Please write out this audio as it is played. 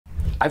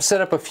I've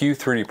set up a few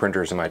 3D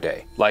printers in my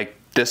day, like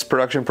this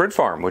production print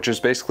farm, which is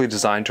basically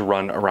designed to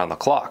run around the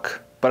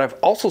clock. But I've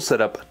also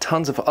set up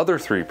tons of other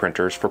 3D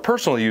printers for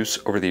personal use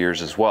over the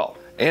years as well.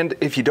 And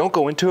if you don't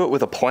go into it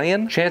with a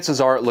plan,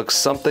 chances are it looks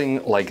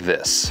something like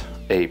this.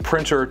 A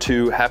printer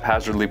to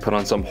haphazardly put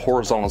on some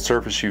horizontal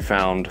surface you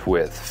found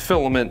with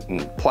filament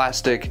and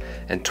plastic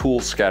and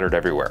tools scattered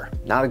everywhere.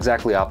 Not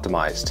exactly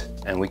optimized,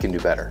 and we can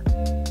do better.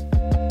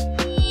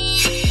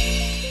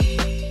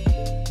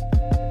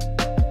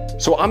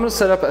 So I'm gonna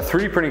set up a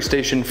 3D printing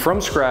station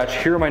from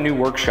scratch here in my new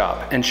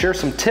workshop and share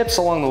some tips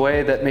along the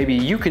way that maybe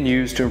you can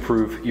use to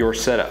improve your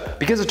setup.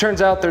 Because it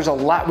turns out there's a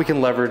lot we can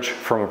leverage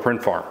from a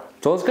print farm.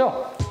 So let's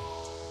go.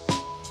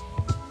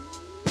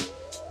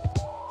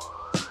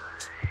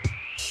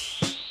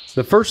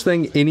 The first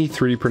thing any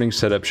 3D printing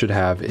setup should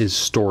have is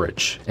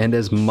storage, and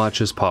as much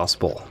as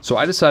possible. So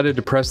I decided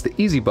to press the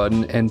easy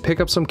button and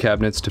pick up some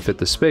cabinets to fit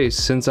the space,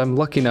 since I'm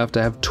lucky enough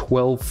to have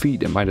 12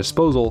 feet at my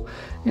disposal,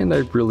 and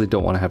I really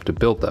don't want to have to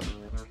build them.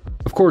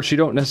 Of course, you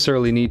don't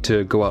necessarily need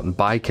to go out and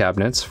buy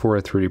cabinets for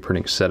a 3D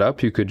printing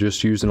setup. You could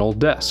just use an old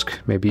desk,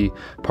 maybe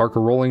park a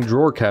rolling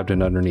drawer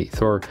cabinet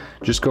underneath, or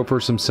just go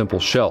for some simple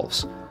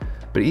shelves.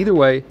 But either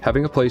way,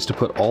 having a place to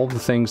put all of the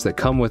things that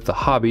come with the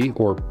hobby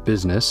or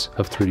business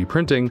of 3D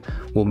printing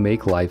will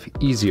make life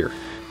easier.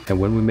 And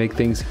when we make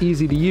things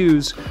easy to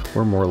use,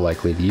 we're more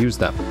likely to use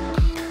them.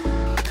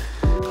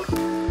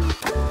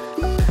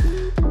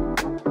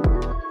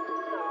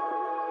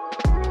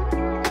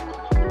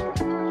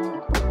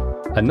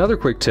 Another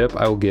quick tip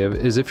I will give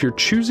is if you're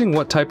choosing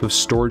what type of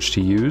storage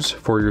to use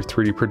for your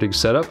 3D printing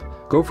setup,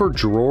 go for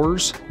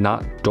drawers,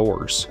 not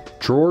doors.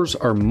 Drawers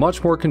are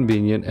much more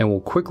convenient and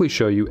will quickly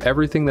show you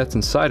everything that's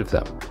inside of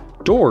them.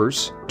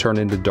 Doors turn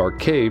into dark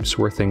caves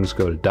where things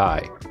go to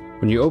die.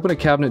 When you open a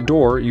cabinet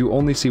door, you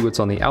only see what's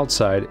on the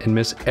outside and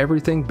miss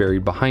everything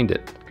buried behind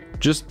it.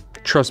 Just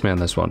trust me on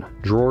this one,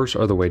 drawers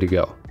are the way to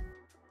go.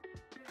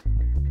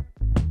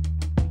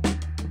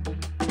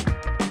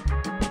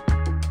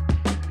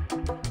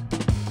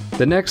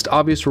 The next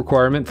obvious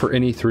requirement for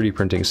any 3D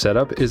printing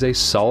setup is a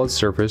solid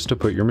surface to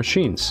put your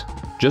machines.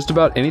 Just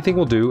about anything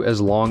will do as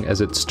long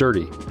as it's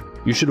sturdy.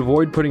 You should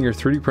avoid putting your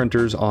 3D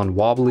printers on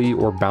wobbly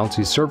or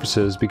bouncy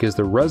surfaces because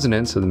the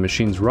resonance of the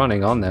machines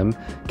running on them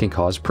can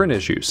cause print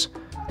issues.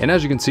 And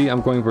as you can see, I'm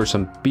going for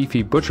some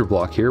beefy butcher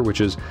block here, which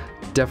is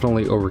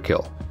definitely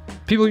overkill.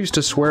 People used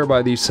to swear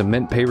by the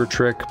cement paver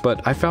trick,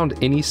 but I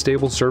found any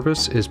stable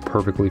surface is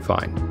perfectly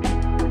fine.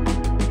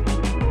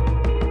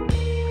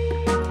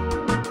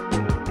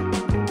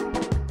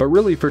 But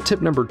really, for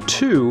tip number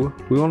 2,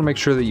 we want to make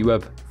sure that you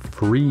have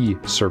free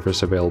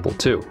surface available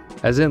too.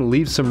 As in,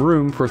 leave some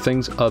room for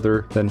things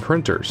other than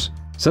printers.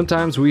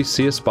 Sometimes we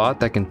see a spot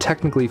that can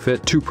technically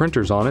fit 2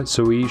 printers on it,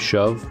 so we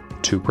shove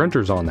 2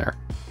 printers on there.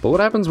 But what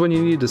happens when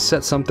you need to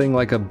set something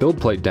like a build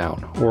plate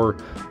down, or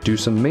do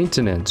some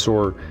maintenance,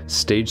 or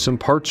stage some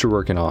parts you're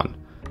working on?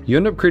 You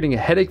end up creating a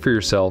headache for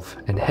yourself,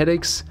 and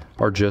headaches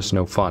are just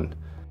no fun.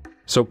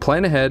 So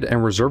plan ahead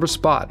and reserve a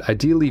spot,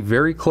 ideally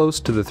very close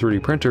to the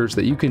 3D printers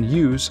that you can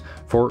use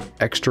for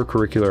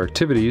extracurricular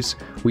activities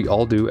we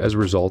all do as a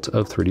result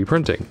of 3D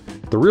printing.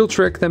 The real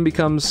trick then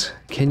becomes,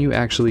 can you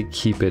actually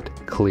keep it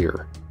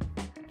clear?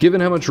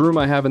 Given how much room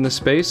I have in this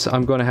space,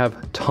 I'm going to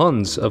have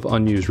tons of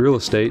unused real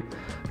estate,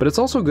 but it's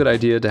also a good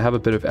idea to have a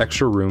bit of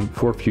extra room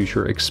for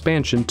future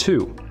expansion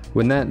too.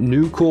 When that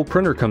new cool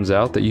printer comes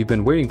out that you've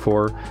been waiting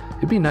for,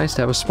 it'd be nice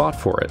to have a spot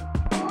for it.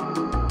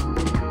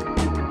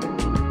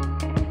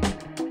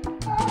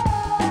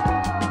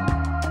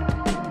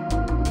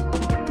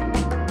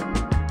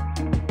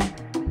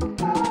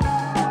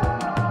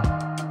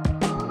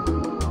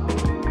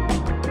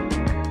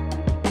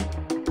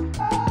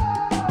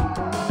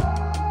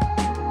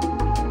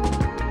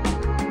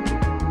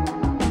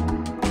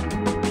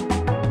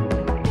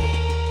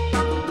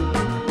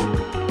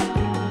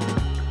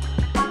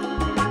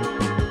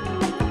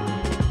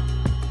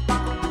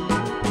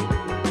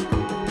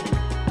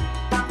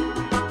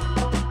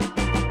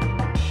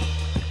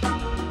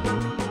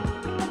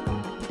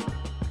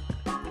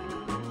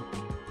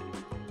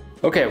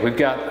 Okay, we've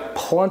got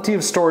plenty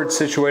of storage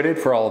situated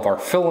for all of our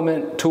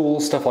filament,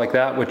 tools, stuff like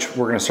that, which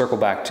we're gonna circle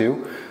back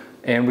to.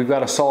 And we've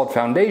got a solid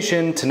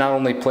foundation to not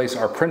only place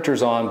our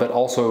printers on, but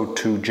also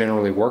to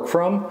generally work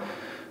from.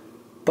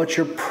 But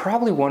you're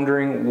probably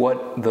wondering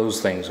what those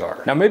things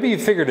are. Now, maybe you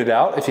figured it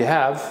out. If you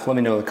have, let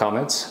me know in the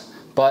comments.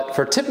 But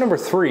for tip number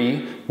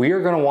 3, we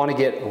are gonna wanna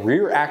get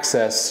rear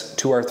access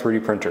to our 3D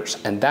printers,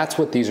 and that's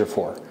what these are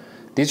for.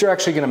 These are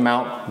actually going to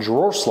mount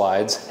drawer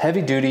slides,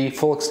 heavy duty,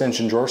 full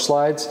extension drawer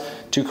slides,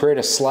 to create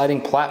a sliding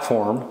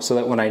platform so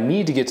that when I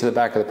need to get to the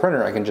back of the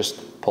printer, I can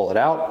just pull it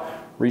out,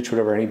 reach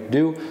whatever I need to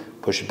do,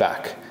 push it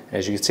back.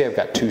 As you can see, I've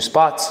got 2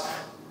 spots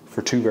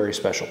for 2 very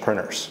special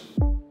printers.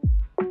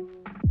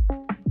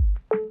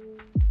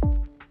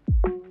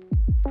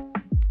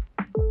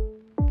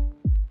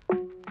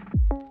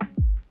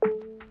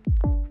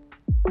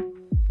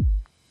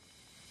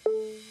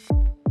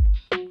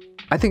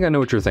 I think I know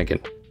what you're thinking.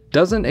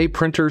 Doesn't a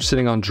printer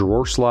sitting on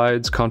drawer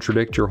slides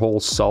contradict your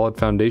whole solid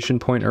foundation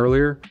point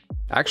earlier?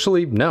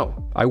 Actually,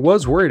 no. I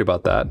was worried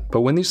about that,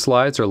 but when these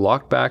slides are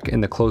locked back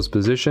in the closed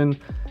position,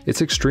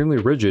 it's extremely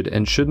rigid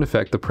and shouldn't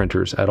affect the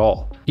printers at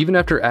all. Even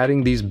after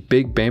adding these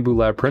big Bambu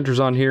Lab printers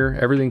on here,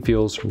 everything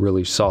feels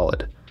really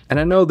solid. And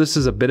I know this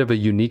is a bit of a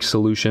unique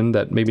solution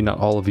that maybe not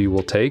all of you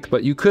will take,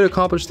 but you could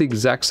accomplish the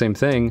exact same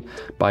thing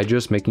by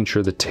just making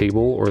sure the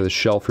table or the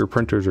shelf your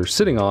printers are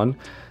sitting on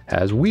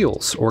has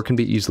wheels or can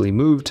be easily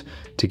moved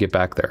to get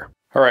back there.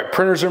 All right,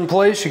 printers are in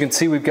place. You can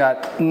see we've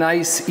got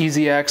nice,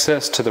 easy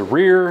access to the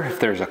rear. If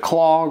there's a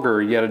clog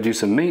or you gotta do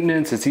some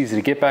maintenance, it's easy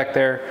to get back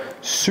there.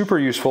 Super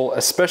useful,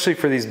 especially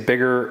for these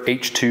bigger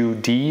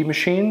H2D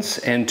machines.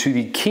 And to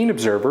the keen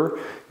observer,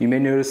 you may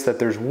notice that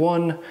there's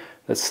one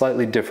that's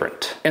slightly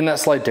different. And that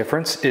slight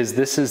difference is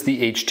this is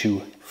the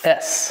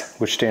H2S,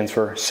 which stands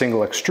for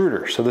single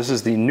extruder. So this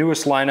is the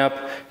newest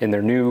lineup in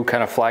their new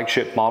kind of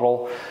flagship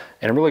model.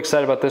 And I'm really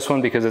excited about this one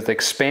because it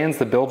expands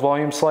the build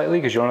volume slightly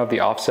because you don't have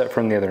the offset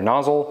from the other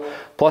nozzle.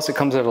 Plus it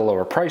comes at a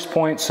lower price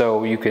point,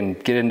 so you can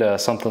get into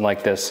something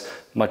like this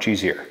much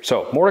easier.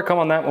 So more to come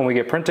on that when we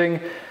get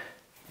printing.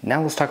 Now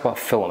let's talk about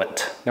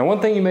filament. Now one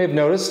thing you may have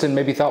noticed and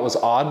maybe thought was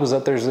odd was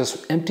that there's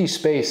this empty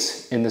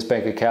space in this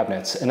bank of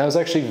cabinets, and that was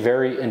actually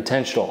very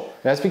intentional.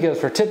 And that's because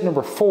for tip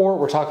number 4,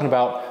 we're talking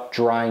about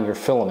drying your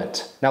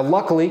filament. Now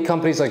luckily,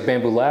 companies like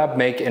Bambu Lab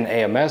make an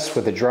AMS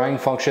with a drying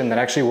function that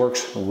actually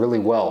works really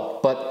well.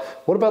 But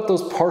what about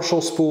those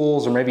partial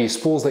spools or maybe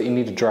spools that you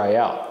need to dry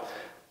out?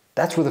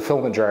 That's where the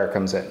filament dryer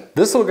comes in.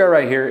 This little guy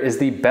right here is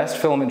the best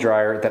filament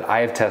dryer that I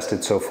have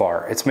tested so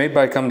far. It's made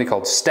by a company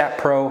called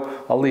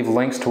StatPro. I'll leave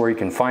links to where you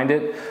can find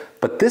it.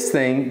 But this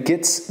thing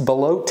gets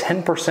below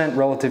 10%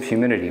 relative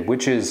humidity,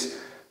 which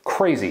is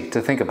crazy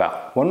to think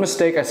about. One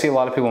mistake I see a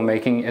lot of people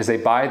making is they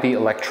buy the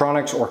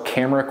electronics or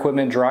camera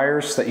equipment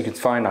dryers that you can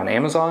find on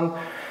Amazon.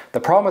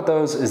 The problem with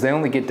those is they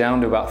only get down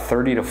to about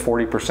 30 to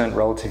 40%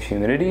 relative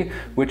humidity,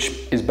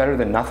 which is better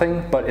than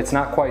nothing, but it's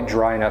not quite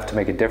dry enough to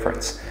make a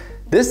difference.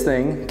 This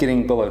thing,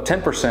 getting below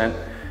 10%,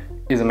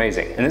 is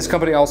amazing. And this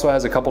company also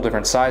has a couple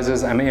different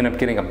sizes. I may end up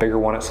getting a bigger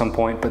one at some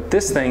point, but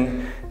this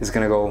thing is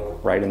gonna go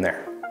right in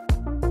there.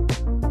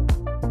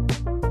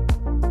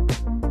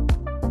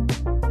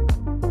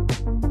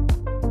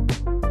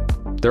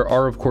 There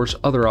are of course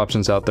other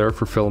options out there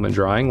for filament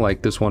drying,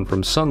 like this one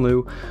from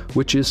Sunlu,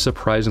 which is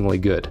surprisingly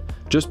good.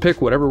 Just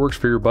pick whatever works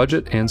for your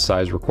budget and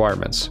size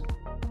requirements.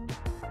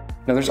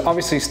 Now there's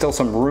obviously still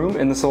some room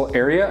in this little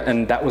area,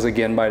 and that was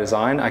again by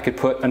design. I could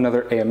put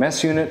another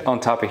AMS unit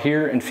on top of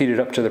here and feed it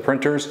up to the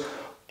printers.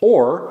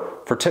 Or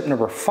for tip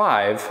number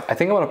 5, I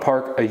think I'm gonna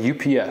park a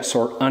UPS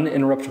or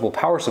uninterruptible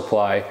power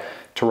supply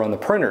to run the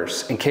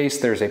printers. In case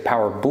there's a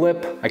power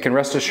blip, I can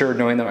rest assured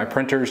knowing that my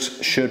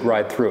printers should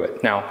ride through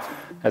it. Now,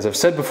 as I've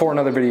said before in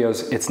other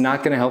videos, it's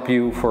not gonna help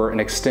you for an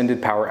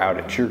extended power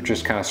outage. You're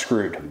just kind of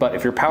screwed. But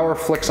if your power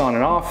flicks on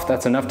and off,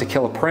 that's enough to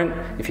kill a print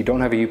if you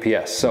don't have a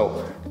UPS.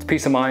 So it's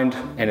peace of mind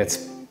and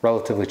it's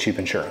relatively cheap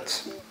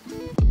insurance.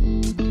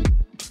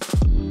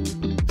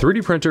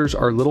 3D printers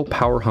are little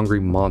power-hungry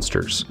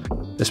monsters,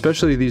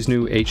 especially these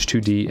new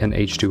H2D and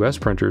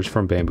H2S printers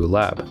from Bambu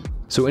Lab.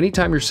 So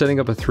anytime you're setting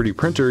up a 3D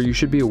printer, you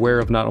should be aware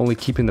of not only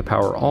keeping the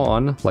power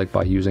on, like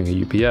by using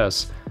a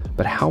UPS,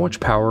 but how much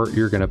power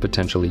you're going to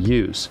potentially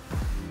use.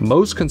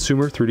 Most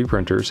consumer 3D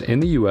printers in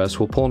the US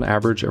will pull an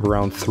average of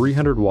around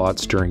 300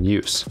 watts during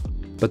use.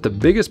 But the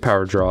biggest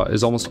power draw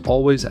is almost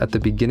always at the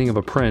beginning of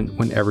a print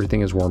when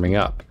everything is warming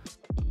up.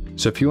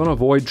 So if you want to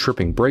avoid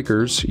tripping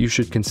breakers, you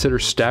should consider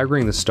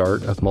staggering the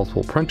start of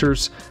multiple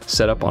printers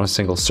set up on a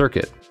single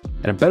circuit.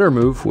 And a better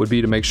move would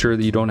be to make sure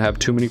that you don't have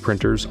too many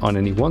printers on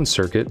any one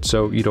circuit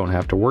so you don't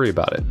have to worry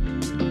about it.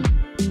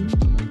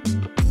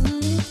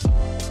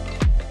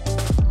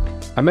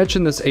 I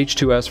mentioned this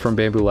H2S from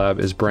Bambu Lab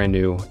is brand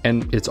new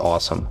and it's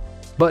awesome.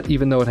 But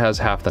even though it has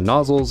half the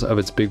nozzles of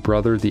its big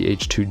brother, the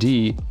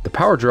H2D, the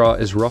power draw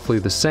is roughly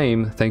the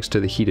same thanks to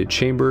the heated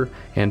chamber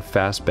and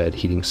fast bed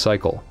heating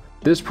cycle.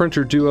 This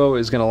printer duo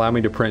is going to allow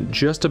me to print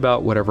just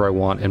about whatever I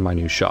want in my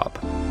new shop.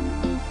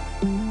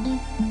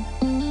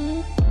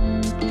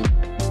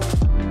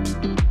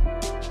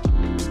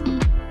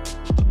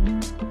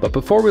 But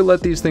before we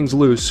let these things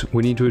loose,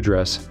 we need to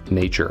address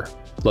nature.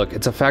 Look,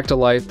 it's a fact of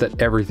life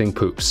that everything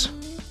poops,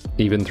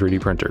 even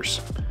 3D printers.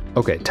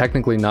 Okay,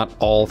 technically not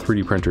all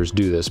 3D printers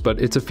do this, but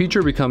it's a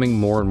feature becoming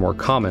more and more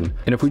common,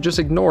 and if we just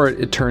ignore it,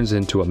 it turns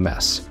into a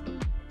mess.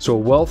 So a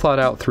well thought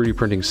out 3D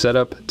printing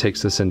setup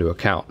takes this into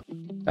account.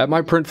 At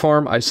my print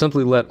farm, I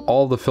simply let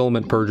all the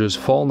filament purges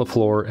fall on the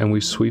floor and we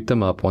sweep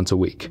them up once a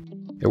week.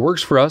 It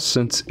works for us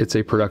since it's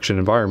a production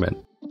environment,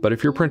 but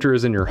if your printer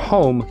is in your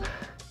home,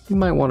 you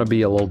might want to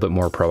be a little bit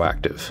more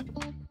proactive.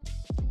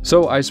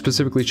 So I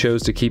specifically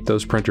chose to keep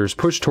those printers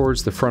pushed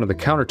towards the front of the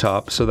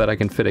countertop so that I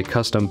can fit a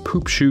custom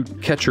poop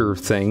chute catcher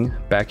thing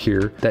back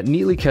here that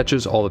neatly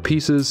catches all the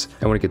pieces,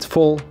 and when it gets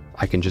full,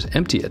 I can just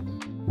empty it.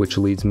 Which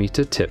leads me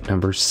to tip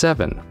number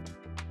 7.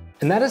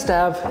 And that is to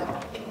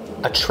have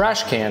a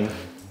trash can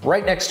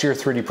right next to your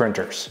 3D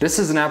printers. This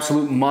is an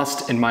absolute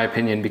must in my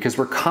opinion because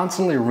we're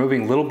constantly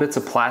removing little bits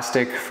of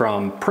plastic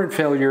from print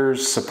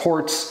failures,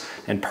 supports,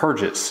 and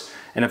purges.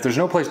 And if there's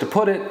no place to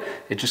put it,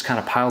 it just kind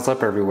of piles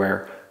up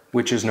everywhere,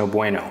 which is no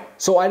bueno.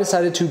 So I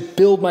decided to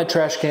build my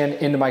trash can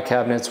into my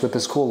cabinets with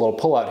this cool little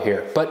pull-out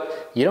here.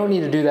 But you don't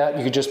need to do that.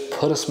 You could just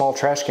put a small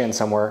trash can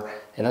somewhere,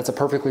 and that's a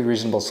perfectly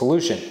reasonable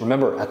solution.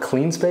 Remember, a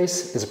clean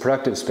space is a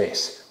productive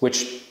space,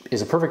 which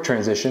is a perfect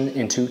transition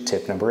into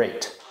tip number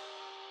 8.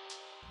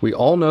 We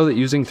all know that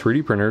using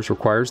 3D printers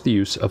requires the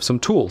use of some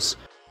tools.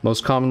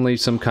 Most commonly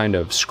some kind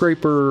of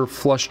scraper,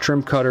 flush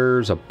trim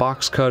cutters, a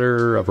box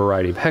cutter, a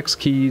variety of hex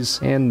keys,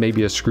 and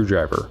maybe a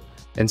screwdriver.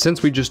 And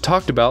since we just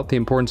talked about the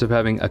importance of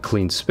having a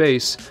clean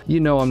space, you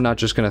know I'm not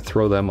just going to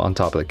throw them on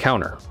top of the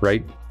counter,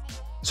 right?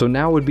 So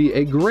now would be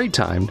a great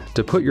time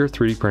to put your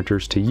 3D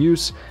printers to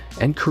use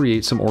and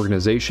create some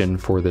organization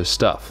for this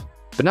stuff.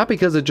 But not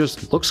because it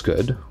just looks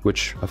good,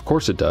 which of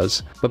course it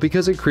does, but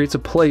because it creates a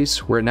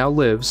place where it now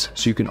lives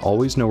so you can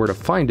always know where to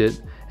find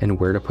it and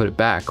where to put it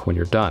back when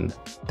you're done.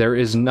 There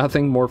is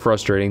nothing more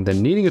frustrating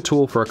than needing a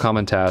tool for a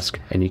common task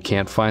and you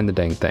can't find the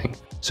dang thing.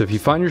 So if you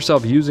find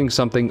yourself using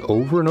something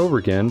over and over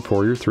again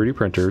for your 3D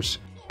printers,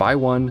 buy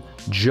one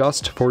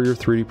just for your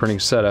 3D printing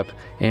setup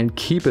and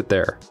keep it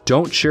there.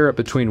 Don't share it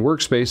between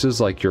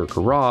workspaces like your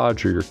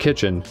garage or your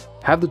kitchen.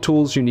 Have the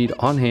tools you need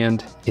on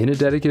hand in a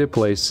dedicated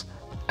place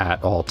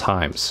at all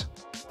times.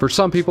 For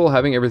some people,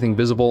 having everything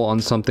visible on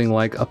something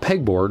like a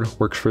pegboard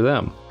works for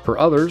them. For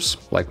others,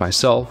 like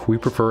myself, we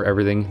prefer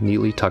everything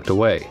neatly tucked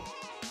away.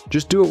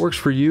 Just do what works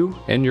for you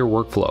and your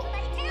workflow.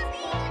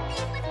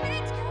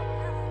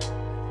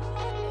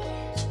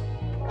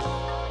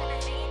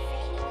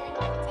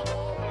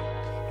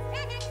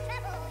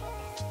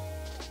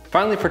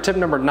 Finally, for tip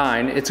number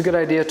 9, it's a good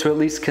idea to at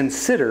least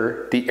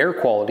consider the air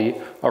quality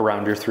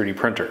around your 3D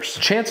printers.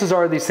 Chances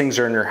are these things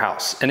are in your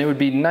house, and it would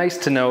be nice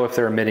to know if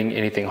they're emitting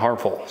anything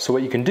harmful. So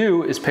what you can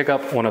do is pick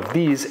up one of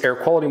these air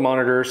quality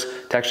monitors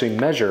to actually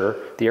measure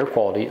the air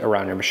quality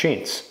around your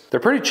machines. They're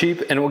pretty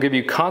cheap and it will give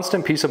you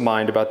constant peace of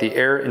mind about the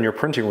air in your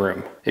printing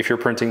room. If you're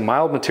printing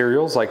mild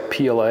materials like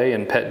PLA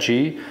and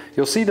PETG,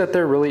 you'll see that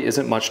there really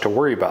isn't much to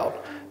worry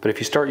about. But if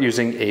you start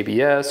using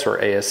ABS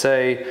or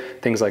ASA,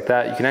 things like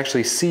that, you can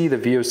actually see the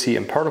VOC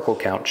and particle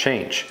count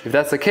change. If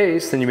that's the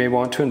case, then you may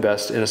want to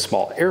invest in a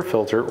small air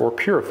filter or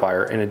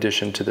purifier in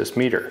addition to this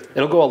meter.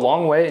 It'll go a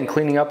long way in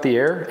cleaning up the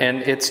air,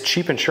 and it's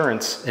cheap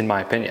insurance in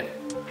my opinion.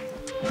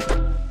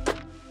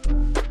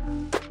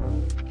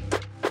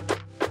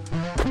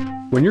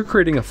 When you're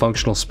creating a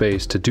functional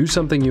space to do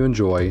something you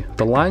enjoy,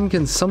 the line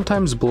can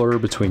sometimes blur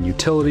between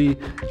utility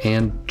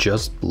and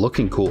just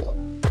looking cool.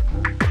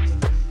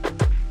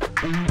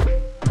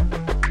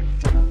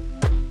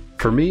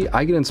 For me,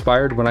 I get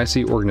inspired when I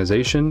see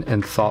organization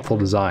and thoughtful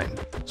design.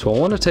 So I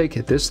want to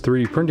take this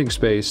 3D printing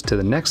space to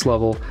the next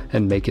level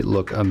and make it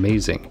look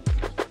amazing.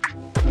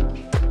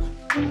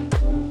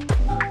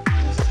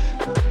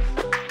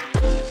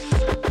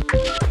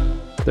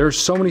 There are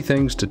so many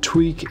things to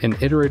tweak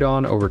and iterate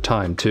on over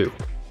time too.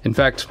 In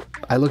fact,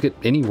 I look at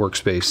any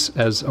workspace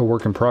as a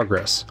work in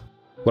progress.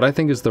 What I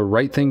think is the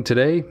right thing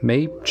today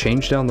may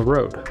change down the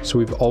road, so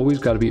we've always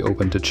got to be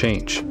open to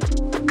change.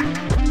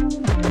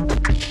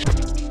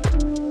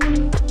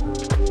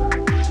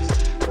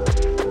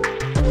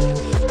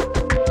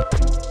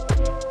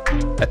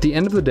 At the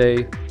end of the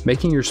day,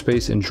 making your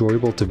space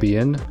enjoyable to be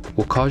in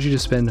will cause you to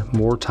spend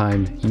more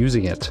time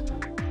using it.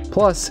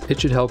 Plus,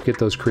 it should help get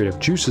those creative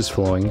juices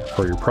flowing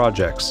for your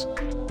projects.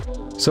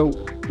 So,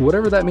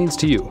 whatever that means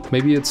to you,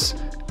 maybe it's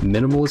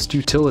minimalist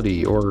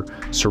utility or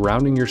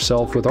surrounding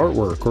yourself with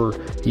artwork or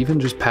even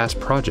just past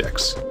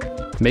projects.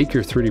 Make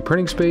your 3D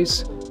printing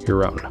space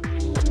your own.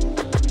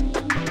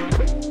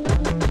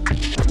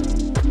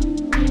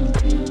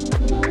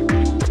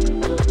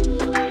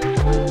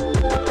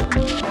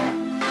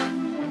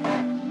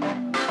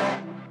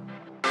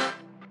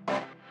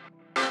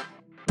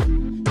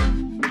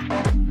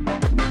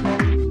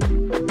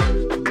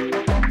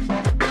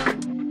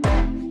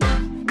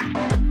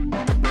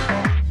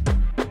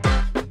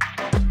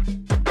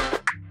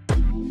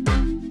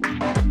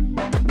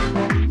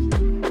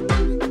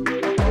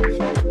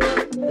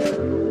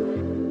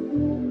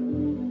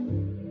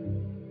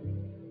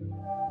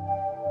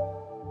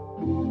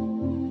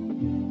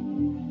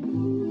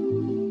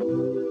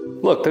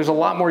 Look, there's a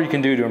lot more you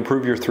can do to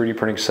improve your 3D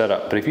printing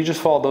setup, but if you just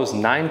follow those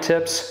 9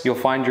 tips, you'll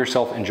find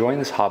yourself enjoying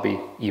this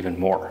hobby even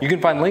more. You can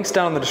find links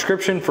down in the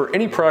description for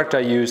any product I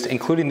used,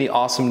 including the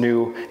awesome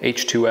new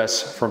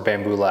H2S from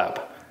Bamboo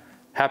Lab.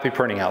 Happy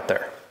printing out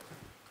there.